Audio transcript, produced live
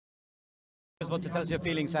First of all, to tell us your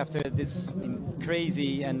feelings after this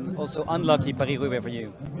crazy and also unlucky Paris-Roubaix for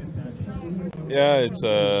you. Yeah, it's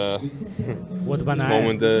Wout Van this Aert.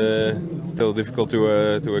 moment still difficult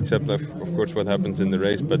to accept, of course, what happens in the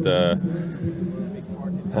race, but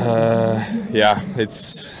yeah,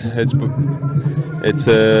 it's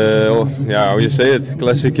yeah, how you say it,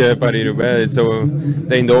 classic Paris-Roubaix. It's so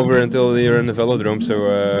it ain't over until you're in the velodrome.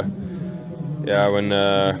 So yeah, when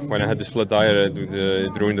I had this flat tire,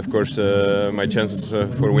 it ruined, of course, my chances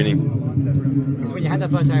for winning. Because when you had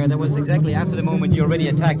that flat tire, that was exactly after the moment you already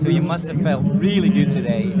attacked, so you must have felt really good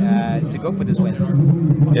today to go for this win.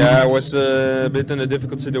 Yeah, I was a bit in a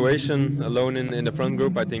difficult situation, alone in the front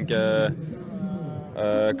group. I think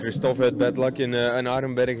Christophe had bad luck in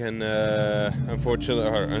Arenberg, and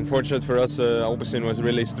unfortunate for us, Alpecin was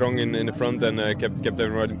really strong in the front and kept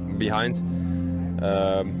everybody behind.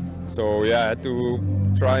 So yeah, I had to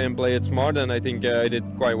try and play it smart, and I think I did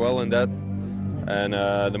quite well in that. And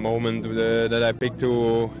the moment that I picked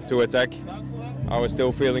to attack, I was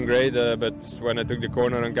still feeling great, but when I took the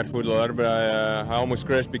corner on Carrefour de l'Arbre, I almost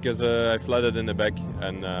crashed because I flooded in the back,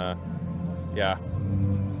 and yeah,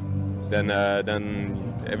 then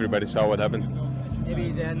everybody saw what happened.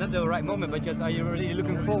 Maybe not the right moment, but just are you really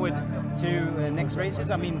looking forward to next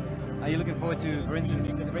races? I mean, are you looking forward to, for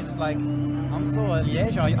instance, races like Amstel or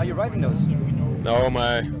Liège? Are you riding those? No,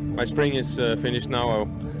 my spring is finished now.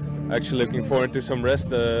 I'm actually looking forward to some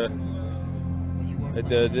rest. It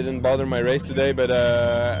didn't bother my race today, but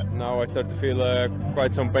now I start to feel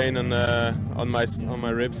quite some pain on my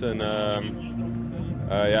ribs, and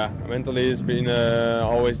yeah, mentally it's been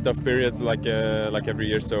always a tough period, like every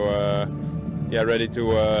year. So yeah, ready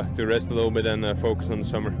to rest a little bit and focus on the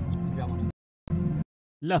summer.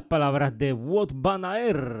 Las palabras de Wout Van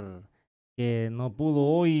Aert, que no pudo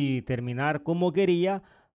hoy terminar como quería,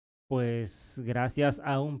 pues gracias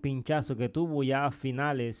a un pinchazo que tuvo ya a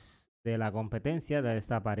finales de la competencia de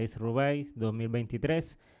esta París-Roubaix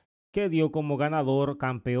 2023, que dio como ganador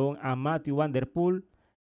campeón a Mathieu Van Der Poel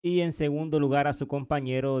y en segundo lugar a su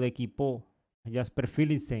compañero de equipo Jasper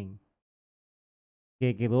Philipsen,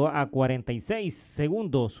 que quedó a 46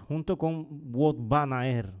 segundos junto con Wout Van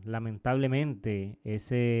Aert. Lamentablemente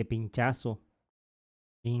ese pinchazo,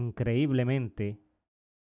 increíblemente,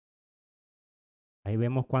 ahí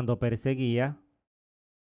vemos cuando perseguía,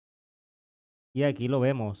 y aquí lo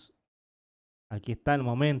vemos. Aquí está el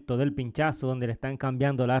momento del pinchazo donde le están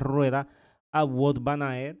cambiando la rueda a Wout Van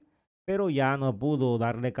Aert, pero ya no pudo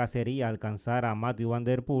darle cacería, alcanzar a Mathieu Van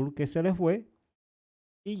Der Poel, que se le fue,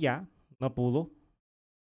 y ya no pudo.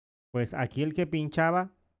 Pues aquí el que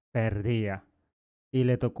pinchaba perdía, y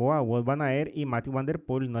le tocó a Wout Van Aert, y Mathieu Van Der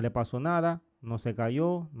Poel no le pasó nada, no se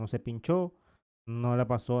cayó, no se pinchó, no le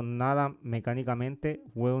pasó nada mecánicamente.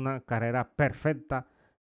 Fue una carrera perfecta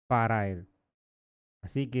para él.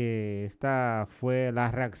 Así que esta fue la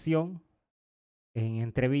reacción en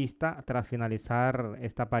entrevista tras finalizar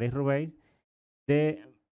esta París-Roubaix de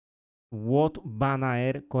Wout Van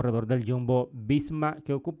Aert, corredor del Jumbo Visma,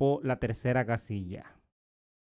 que ocupó la tercera casilla.